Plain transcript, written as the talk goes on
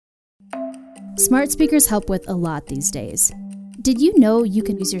Smart speakers help with a lot these days. Did you know you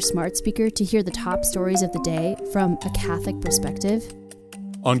can use your smart speaker to hear the top stories of the day from a Catholic perspective?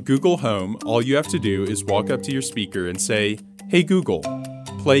 On Google Home, all you have to do is walk up to your speaker and say, "Hey Google,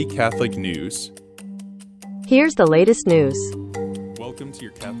 play Catholic news." Here's the latest news. Welcome to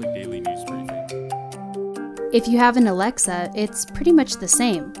your Catholic Daily News Briefing. If you have an Alexa, it's pretty much the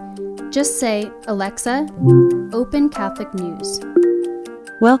same. Just say, "Alexa, open Catholic news."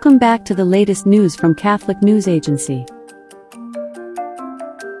 Welcome back to the latest news from Catholic News Agency.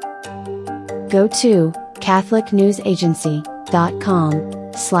 Go to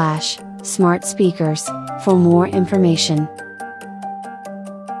catholicnewsagency.com/smart speakers for more information.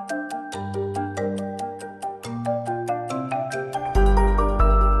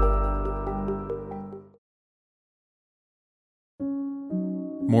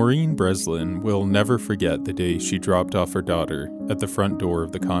 Maureen Breslin will never forget the day she dropped off her daughter at the front door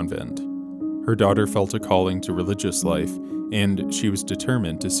of the convent. Her daughter felt a calling to religious life, and she was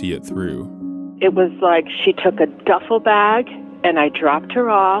determined to see it through. It was like she took a duffel bag, and I dropped her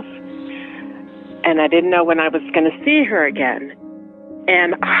off, and I didn't know when I was going to see her again.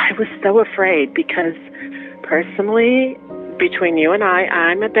 And I was so afraid because, personally, between you and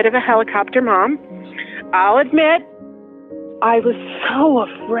I'm a bit of a helicopter mom. I'll admit, I was so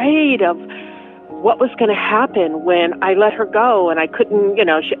afraid of what was going to happen when I let her go, and I couldn't,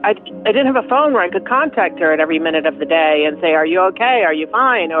 I didn't have a phone where I could contact her at every minute of the day and say, "Are you okay? Are you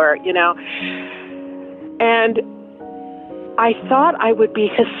fine?" And I thought I would be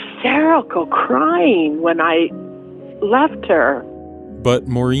hysterical crying when I left her. But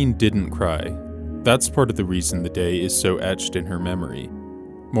Maureen didn't cry. That's part of the reason the day is so etched in her memory.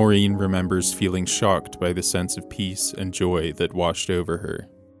 Maureen remembers feeling shocked by the sense of peace and joy that washed over her.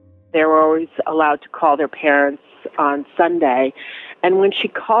 They were always allowed to call their parents on Sunday. And when she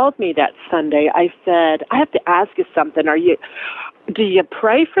called me that Sunday, I said, "I have to ask you something. Do you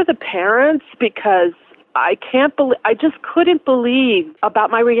pray for the parents? Because I just couldn't believe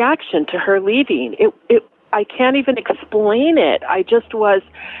about my reaction to her leaving. I can't even explain it. I just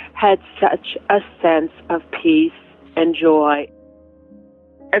had such a sense of peace and joy."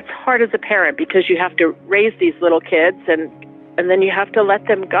 It's hard as a parent because you have to raise these little kids and then you have to let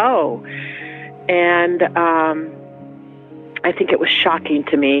them go. And I think it was shocking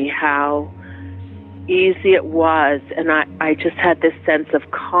to me how easy it was. And I just had this sense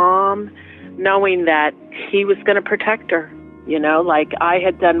of calm, knowing that he was going to protect her. Like I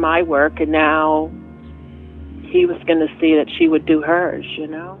had done my work and now he was going to see that she would do hers,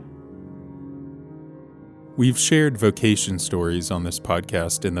 We've shared vocation stories on this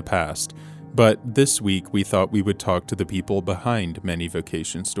podcast in the past, but this week we thought we would talk to the people behind many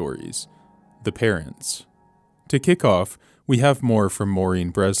vocation stories, the parents. To kick off, we have more from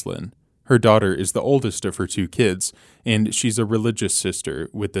Maureen Breslin. Her daughter is the oldest of her two kids, and she's a religious sister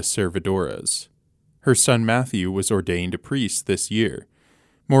with the Servadoras. Her son Matthew was ordained a priest this year.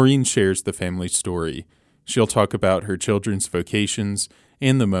 Maureen shares the family story. She'll talk about her children's vocations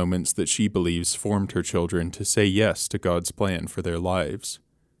and the moments that she believes formed her children to say yes to God's plan for their lives.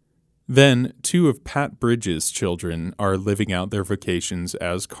 Then, two of Pat Bridges' children are living out their vocations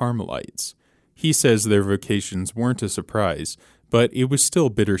as Carmelites. He says their vocations weren't a surprise, but it was still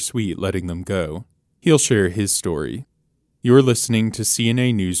bittersweet letting them go. He'll share his story. You're listening to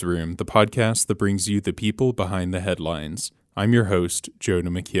CNA Newsroom, the podcast that brings you the people behind the headlines. I'm your host,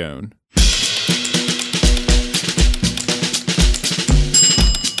 Jonah McKeown.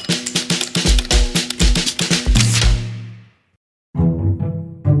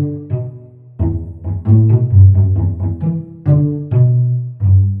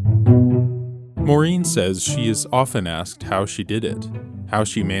 Maureen says she is often asked how she did it, how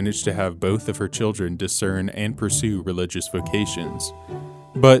she managed to have both of her children discern and pursue religious vocations.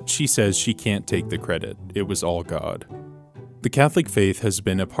 But she says she can't take the credit. It was all God. The Catholic faith has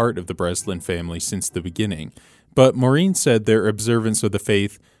been a part of the Breslin family since the beginning, but Maureen said their observance of the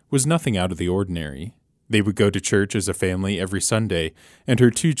faith was nothing out of the ordinary. They would go to church as a family every Sunday, and her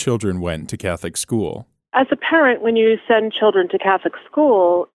two children went to Catholic school. As a parent, when you send children to Catholic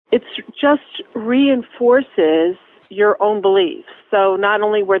school, it just reinforces your own beliefs. So not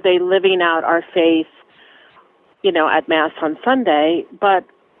only were they living out our faith, at Mass on Sunday, but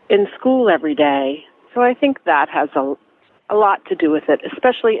in school every day. So I think that has a lot to do with it,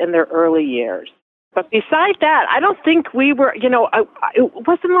 especially in their early years. But beside that, I don't think we were, it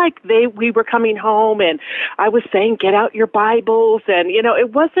wasn't like we were coming home and I was saying, "Get out your Bibles." And,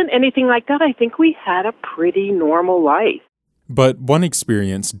 it wasn't anything like that. I think we had a pretty normal life. But one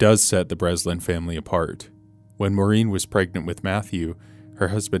experience does set the Breslin family apart. When Maureen was pregnant with Matthew, Her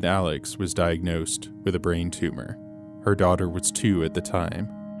husband Alex was diagnosed with a brain tumor. Her daughter was 2 at the time.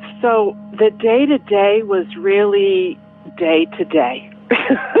 So the day-to-day was really day-to-day.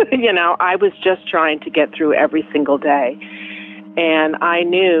 I was just trying to get through every single day. And I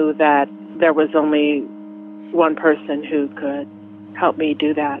knew that there was only one person who could help me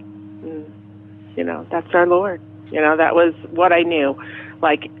do that. And, that's our Lord. That was what I knew.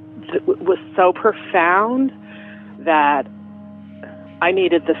 It was so profound that I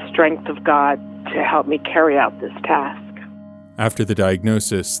needed the strength of God to help me carry out this task. After the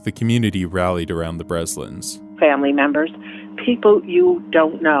diagnosis, the community rallied around the Breslins. Family members, people you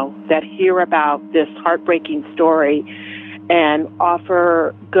don't know that hear about this heartbreaking story and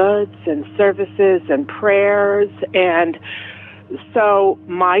offer goods and services and prayers. And so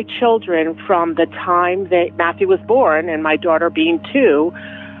my children, from the time that Matthew was born and my daughter being 2,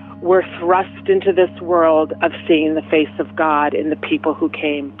 were thrust into this world of seeing the face of God in the people who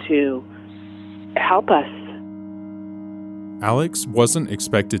came to help us. Alex wasn't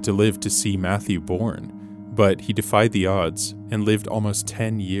expected to live to see Matthew born, but he defied the odds and lived almost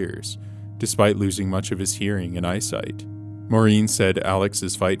 10 years, despite losing much of his hearing and eyesight. Maureen said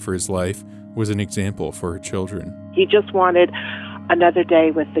Alex's fight for his life was an example for her children. He just wanted another day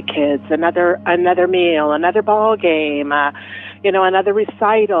with the kids, another meal, another ball game, another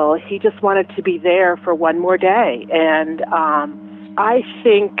recital. He just wanted to be there for one more day. And I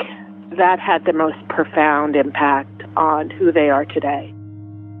think that had the most profound impact on who they are today.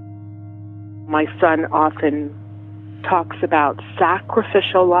 My son often talks about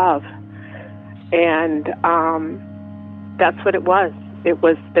sacrificial love, and that's what it was. It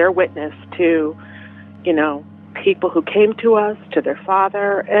was their witness to, people who came to us, to their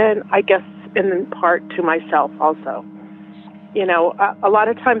father, and I guess in part to myself also. A lot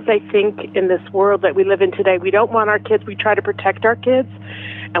of times I think in this world that we live in today, we don't want our kids, we try to protect our kids,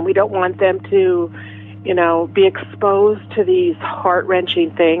 and we don't want them to, be exposed to these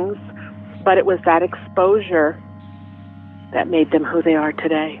heart-wrenching things. But it was that exposure that made them who they are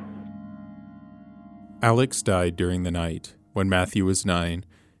today. Alex died during the night when Matthew was 9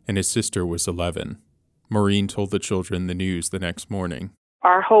 and his sister was 11. Maureen told the children the news the next morning.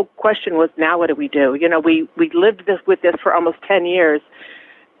 Our whole question was, now what do we do? We lived with this for almost 10 years.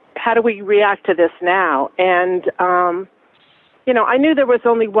 How do we react to this now? And, I knew there was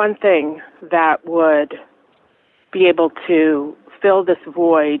only one thing that would be able to fill this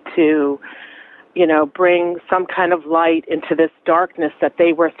void, to, bring some kind of light into this darkness that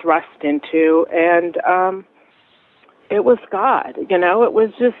they were thrust into. And it was God, it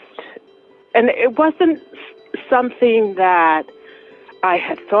was just, and it wasn't something that I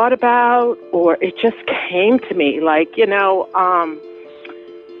had thought about, or it just came to me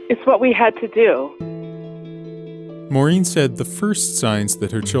it's what we had to do. Maureen said the first signs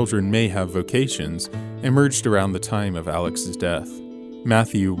that her children may have vocations emerged around the time of Alex's death.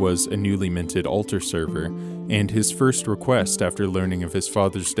 Matthew was a newly minted altar server, and his first request after learning of his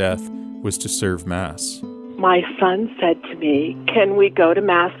father's death was to serve Mass. My son said to me, "Can we go to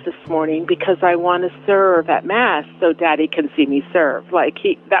Mass this morning because I want to serve at Mass so Daddy can see me serve?"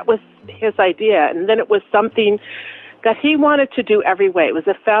 That was his idea. And then it was something that he wanted to do every way. It was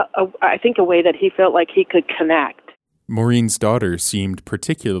I think a way that he felt like he could connect. Maureen's daughter seemed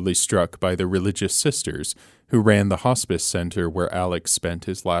particularly struck by the religious sisters who ran the hospice center where Alex spent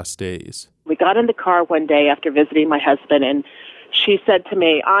his last days. We got in the car one day after visiting my husband, and she said to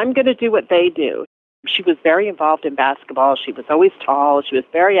me, "I'm going to do what they do." She was very involved in basketball. She was always tall. She was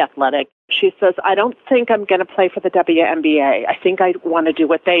very athletic. She says, "I don't think I'm going to play for the WNBA. I think I want to do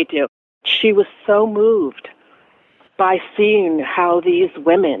what they do." She was so moved by seeing how these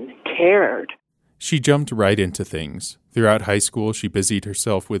women cared. She jumped right into things. Throughout high school, she busied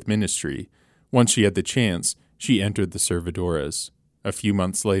herself with ministry. Once she had the chance, she entered the Servidoras. A few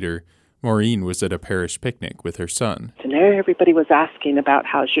months later, Maureen was at a parish picnic with her son. And everybody was asking about,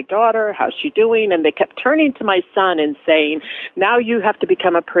 "How's your daughter? How's she doing?" And they kept turning to my son and saying, "Now you have to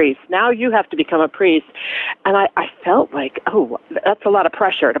become a priest. Now you have to become a priest." And I felt like, oh, that's a lot of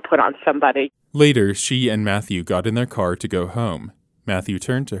pressure to put on somebody. Later, she and Matthew got in their car to go home. Matthew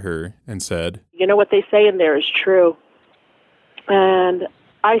turned to her and said, "You know what they say in there is true." And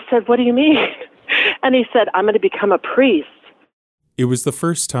I said, "What do you mean?" And he said, "I'm going to become a priest." It was the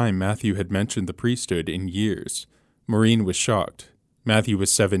first time Matthew had mentioned the priesthood in years. Maureen was shocked. Matthew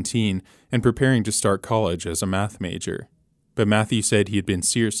was 17 and preparing to start college as a math major. But Matthew said he had been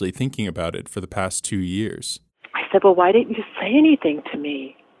seriously thinking about it for the past 2 years. I said, "Well, why didn't you say anything to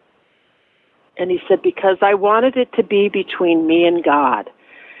me?" And he said, "Because I wanted it to be between me and God."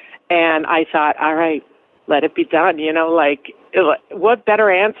 And I thought, all right, let it be done. What better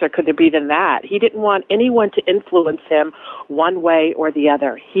answer could there be than that? He didn't want anyone to influence him one way or the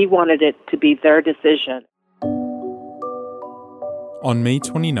other. He wanted it to be their decision. On May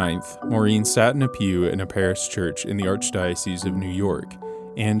 29th, Maureen sat in a pew in a parish church in the Archdiocese of New York,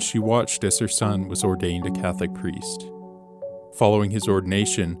 and she watched as her son was ordained a Catholic priest. Following his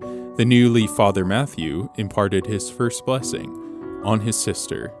ordination, the newly Father Matthew imparted his first blessing on his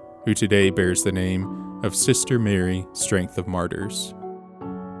sister, who today bears the name of Sister Mary, Strength of Martyrs.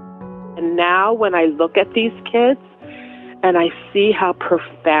 And now when I look at these kids and I see how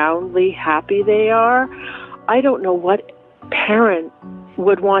profoundly happy they are, I don't know what parent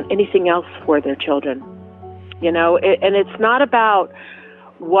would want anything else for their children. And it's not about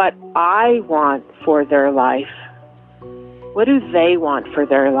what I want for their life. What do they want for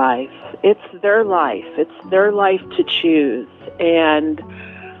their life? It's their life. It's their life to choose. And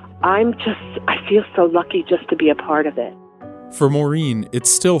I feel so lucky just to be a part of it. For Maureen, it's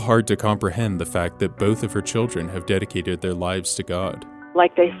still hard to comprehend the fact that both of her children have dedicated their lives to God.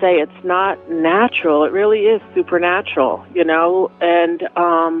 Like they say, it's not natural. It really is supernatural, and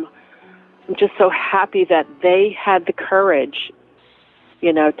I'm just so happy that they had the courage,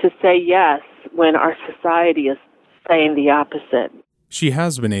 to say yes when our society is saying the opposite. She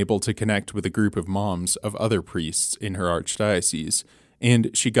has been able to connect with a group of moms of other priests in her archdiocese, and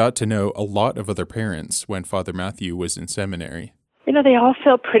she got to know a lot of other parents when Father Matthew was in seminary. They all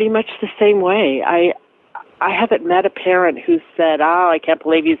felt pretty much the same way. I haven't met a parent who said, I can't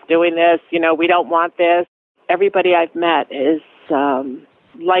believe he's doing this, we don't want this. Everybody I've met is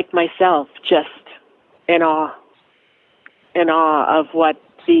like myself, just in awe of what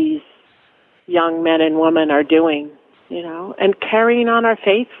these young men and women are doing, and carrying on our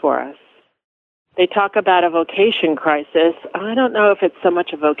faith for us. They talk about a vocation crisis. I don't know if it's so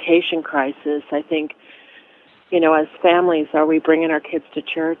much a vocation crisis. I think, as families, are we bringing our kids to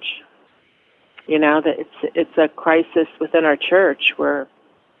church? That it's a crisis within our church where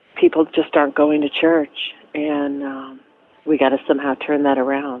people just aren't going to church, and we got to somehow turn that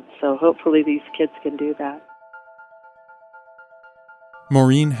around. So hopefully these kids can do that.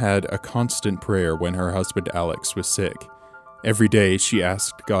 Maureen had a constant prayer when her husband Alex was sick. Every day she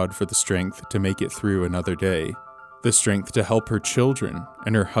asked God for the strength to make it through another day, the strength to help her children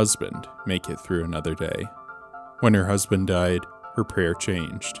and her husband make it through another day. When her husband died, her prayer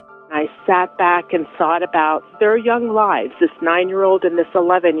changed. I sat back and thought about their young lives, this 9-year-old and this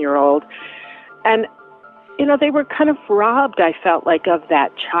 11-year-old, and, they were kind of robbed, I felt like, of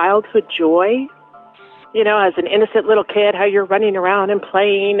that childhood joy. As an innocent little kid, how you're running around and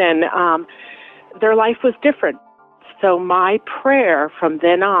playing, and their life was different. So my prayer from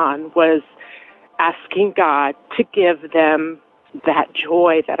then on was asking God to give them that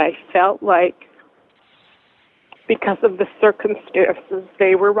joy that I felt like, because of the circumstances,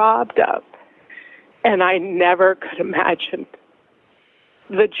 they were robbed of. And I never could imagine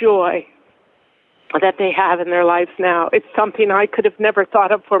the joy that they have in their lives now. It's something I could have never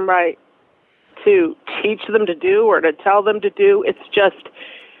thought of to teach them to do or to tell them to do. It's just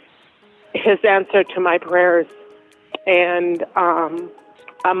his answer to my prayers. And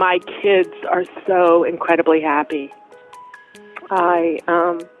my kids are so incredibly happy. And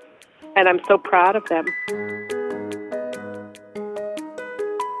I'm so proud of them.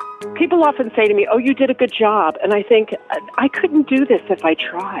 People often say to me, you did a good job. And I think, I couldn't do this if I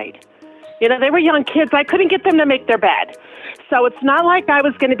tried. They were young kids. I couldn't get them to make their bed. So it's not like I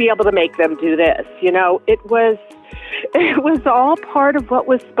was going to be able to make them do this. It was all part of what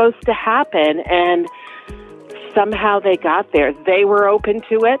was supposed to happen. And somehow they got there. They were open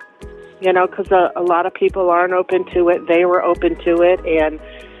to it, because a lot of people aren't open to it. They were open to it. And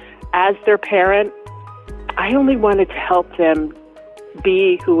as their parent, I only wanted to help them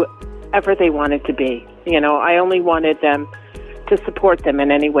be whoever they wanted to be. I only wanted them to support them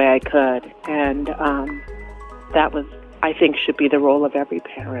in any way I could. And that was, I think, should be the role of every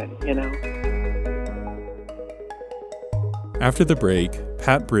parent, After the break,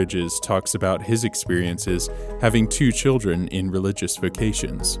 Pat Bridges talks about his experiences having 2 children in religious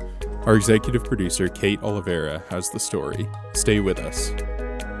vocations. Our executive producer, Kate Oliveira, has the story. Stay with us.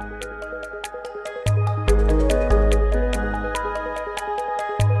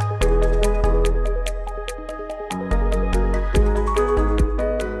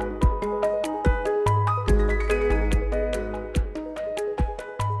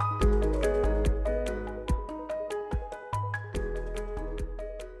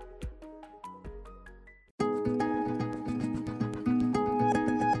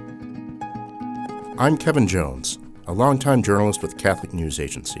 I'm Kevin Jones, a longtime journalist with Catholic News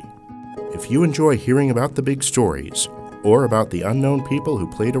Agency. If you enjoy hearing about the big stories, or about the unknown people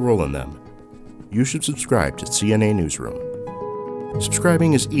who played a role in them, you should subscribe to CNA Newsroom.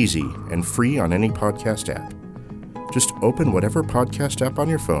 Subscribing is easy and free on any podcast app. Just open whatever podcast app on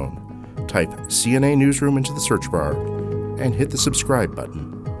your phone, type CNA Newsroom into the search bar, and hit the subscribe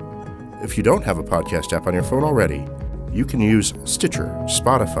button. If you don't have a podcast app on your phone already, you can use Stitcher,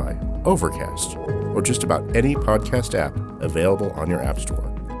 Spotify, Overcast, or just about any podcast app available on your app store.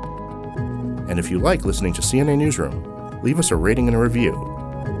 And if you like listening to CNA Newsroom, leave us a rating and a review.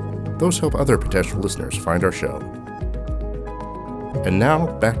 Those help other potential listeners find our show. And now,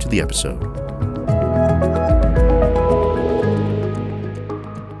 back to the episode.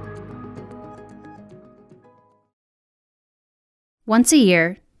 Once a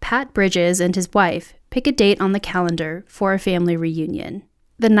year, Pat Bridges and his wife pick a date on the calendar for a family reunion.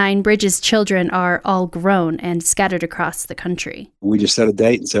 The 9 Bridges children are all grown and scattered across the country. We just set a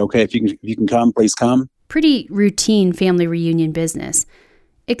date and say, okay, if you can come, please come. Pretty routine family reunion business.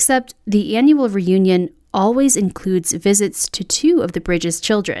 Except the annual reunion always includes visits to 2 of the Bridges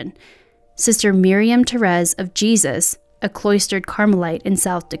children. Sister Miriam Therese of Jesus, a cloistered Carmelite in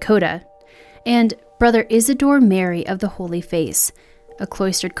South Dakota, and Brother Isidore Mary of the Holy Face, a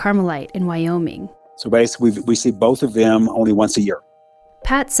cloistered Carmelite in Wyoming. So basically, we see both of them only once a year.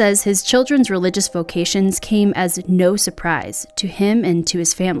 Pat says his children's religious vocations came as no surprise to him and to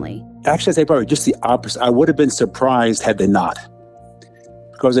his family. Actually, I'd say probably just the opposite. I would have been surprised had they not.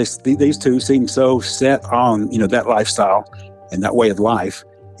 Because these 2 seem so set on, that lifestyle and that way of life.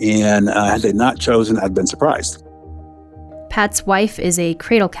 And had they not chosen, I'd been surprised. Pat's wife is a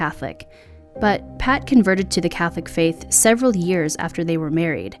cradle Catholic, but Pat converted to the Catholic faith several years after they were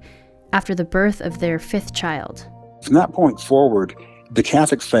married, after the birth of their 5th child. From that point forward, the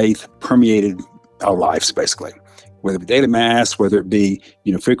Catholic faith permeated our lives, basically, whether it be daily mass, whether it be,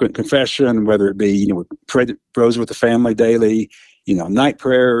 frequent confession, whether it be, pray the rosary with the family daily, night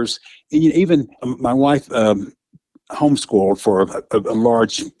prayers. And even my wife homeschooled for a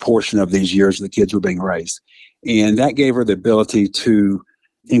large portion of these years the kids were being raised. And that gave her the ability to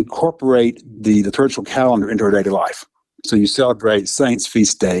incorporate the liturgical calendar into her daily life. So you celebrate saints'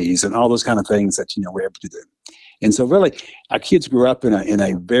 feast days and all those kind of things that, we're able to do. And so really, our kids grew up in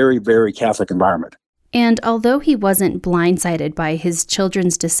a very, very Catholic environment. And although he wasn't blindsided by his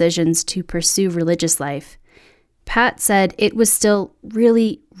children's decisions to pursue religious life, Pat said it was still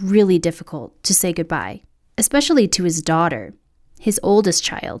really, really difficult to say goodbye, especially to his daughter, his oldest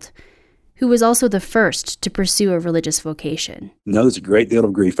child, who was also the first to pursue a religious vocation. There's a great deal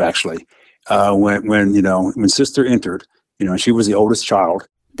of grief, actually. When Sister entered, she was the oldest child.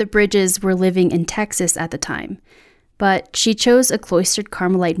 The Bridges were living in Texas at the time, but she chose a cloistered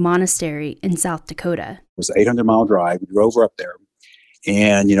Carmelite monastery in South Dakota. It was an 800-mile drive. We drove her up there.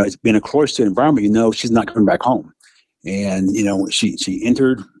 And, it's been a cloistered environment. She's not coming back home. And, she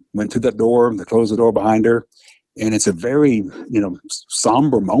entered, went through that door, they closed the door behind her. And it's a very,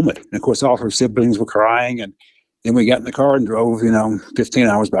 somber moment. And, of course, all her siblings were crying. And then we got in the car and drove, 15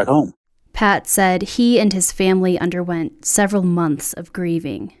 hours back home. Pat said he and his family underwent several months of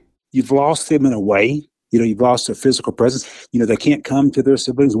grieving. You've lost them in a way. You've lost their physical presence. They can't come to their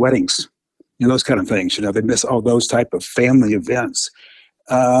siblings' weddings. Those kind of things. They miss all those type of family events.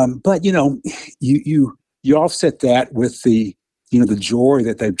 But, you offset that with the joy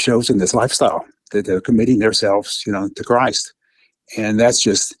that they've chosen this lifestyle, that they're committing themselves, to Christ. And that's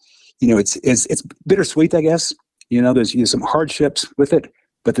just, it's bittersweet, I guess. There's some hardships with it.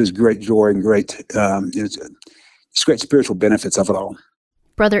 But there's great joy and great spiritual benefits of it all.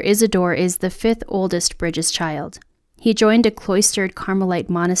 Brother Isidore is the 5th oldest Bridges child. He joined a cloistered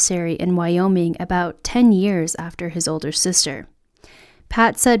Carmelite monastery in Wyoming about 10 years after his older sister.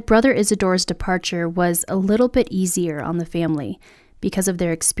 Pat said Brother Isidore's departure was a little bit easier on the family because of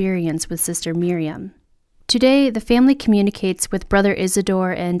their experience with Sister Miriam. Today, the family communicates with Brother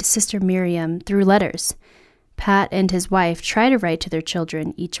Isidore and Sister Miriam through letters. Pat and his wife try to write to their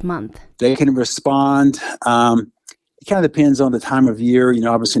children each month. They can respond. It kind of depends on the time of year.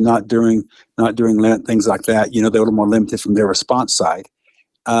 Obviously not during Lent, things like that. They're a little more limited from their response side.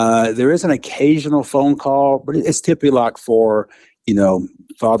 There is an occasional phone call, but it's typically like for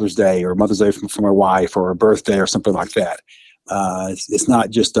Father's Day or Mother's Day for my wife, or a birthday or something like that. It's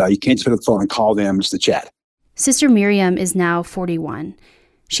not just you can't just pick up the phone and call them just to chat. Sister Miriam is now 41.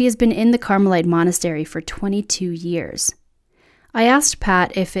 She has been in the Carmelite monastery for 22 years. I asked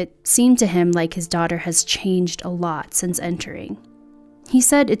Pat if it seemed to him like his daughter has changed a lot since entering. He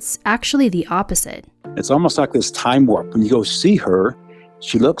said it's actually the opposite. It's almost like this time warp. When you go see her,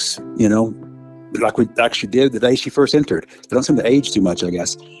 she looks, like we actually did the day she first entered. They don't seem to age too much, I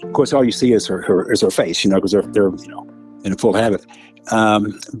guess. Of course, all you see is her face, because they're in a full habit.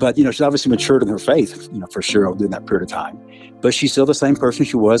 But she's obviously matured in her faith, for sure during that period of time. But she's still the same person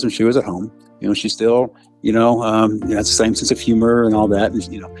she was when she was at home. She's still, has the same sense of humor and all that.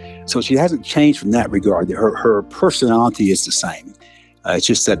 And, so she hasn't changed from that regard. Her personality is the same. It's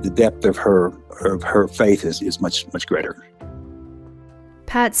just that the depth of her faith is much, much greater.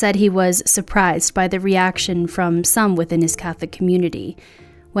 Pat said he was surprised by the reaction from some within his Catholic community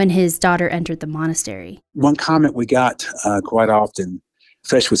when his daughter entered the monastery. One comment we got quite often,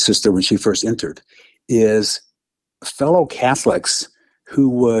 especially with Sister when she first entered, is fellow Catholics who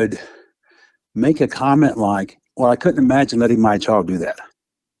would make a comment like, well, I couldn't imagine letting my child do that.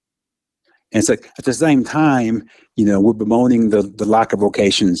 And it's like, at the same time, we're bemoaning the lack of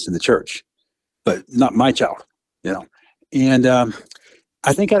vocations in the church, but not my child, And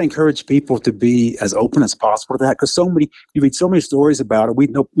I think I'd encourage people to be as open as possible to that, because you read so many stories about it. We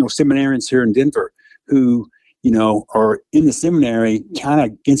know, seminarians here in Denver who, are in the seminary kind of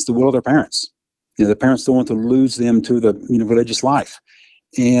against the will of their parents. The parents don't want to lose them to the, religious life.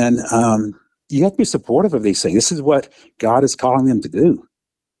 And you have to be supportive of these things. This is what God is calling them to do.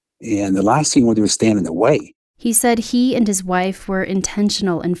 And the last thing you want to do is stand in the way. He said he and his wife were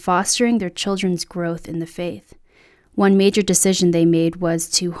intentional in fostering their children's growth in the faith. One major decision they made was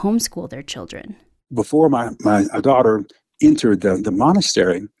to homeschool their children. Before my daughter entered the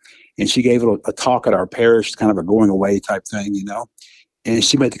monastery, and she gave a talk at our parish, kind of a going away type thing, and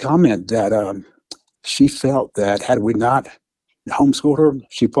she made the comment that she felt that had we not homeschooled her,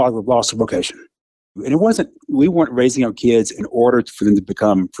 she probably would have lost her vocation. And we weren't raising our kids in order for them to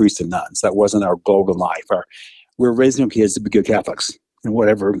become priests and nuns. That wasn't our goal in life. We're raising our kids to be good Catholics in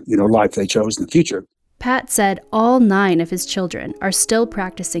whatever, life they chose in the future. Pat said all 9 of his children are still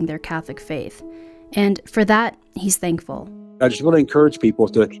practicing their Catholic faith. And for that, he's thankful. I just want to encourage people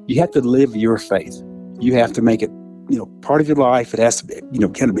you have to live your faith. You have to make it, part of your life. It has to be,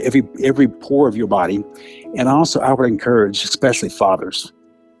 kind of every pore of your body. And also I would encourage, especially fathers,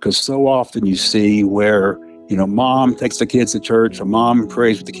 because so often you see where, mom takes the kids to church, or mom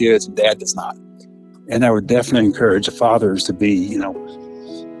prays with the kids, and dad does not. And I would definitely encourage the fathers to be,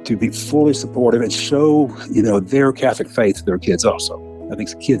 to be fully supportive and show, their Catholic faith to their kids also. I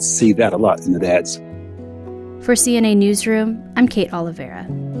think kids see that a lot in the dads. For CNA Newsroom, I'm Kate Oliveira.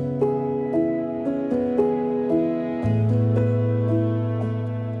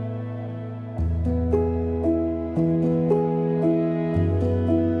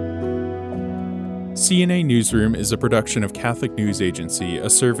 CNA Newsroom is a production of Catholic News Agency, a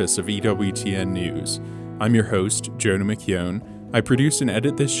service of EWTN News. I'm your host, Jonah McKeown. I produce and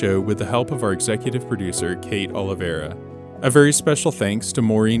edit this show with the help of our executive producer, Kate Oliveira. A very special thanks to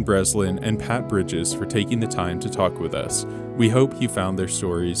Maureen Breslin and Pat Bridges for taking the time to talk with us. We hope you found their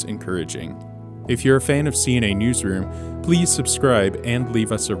stories encouraging. If you're a fan of CNA Newsroom, please subscribe and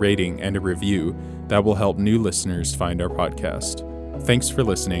leave us a rating and a review. That will help new listeners find our podcast. Thanks for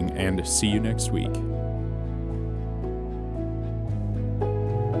listening, and see you next week.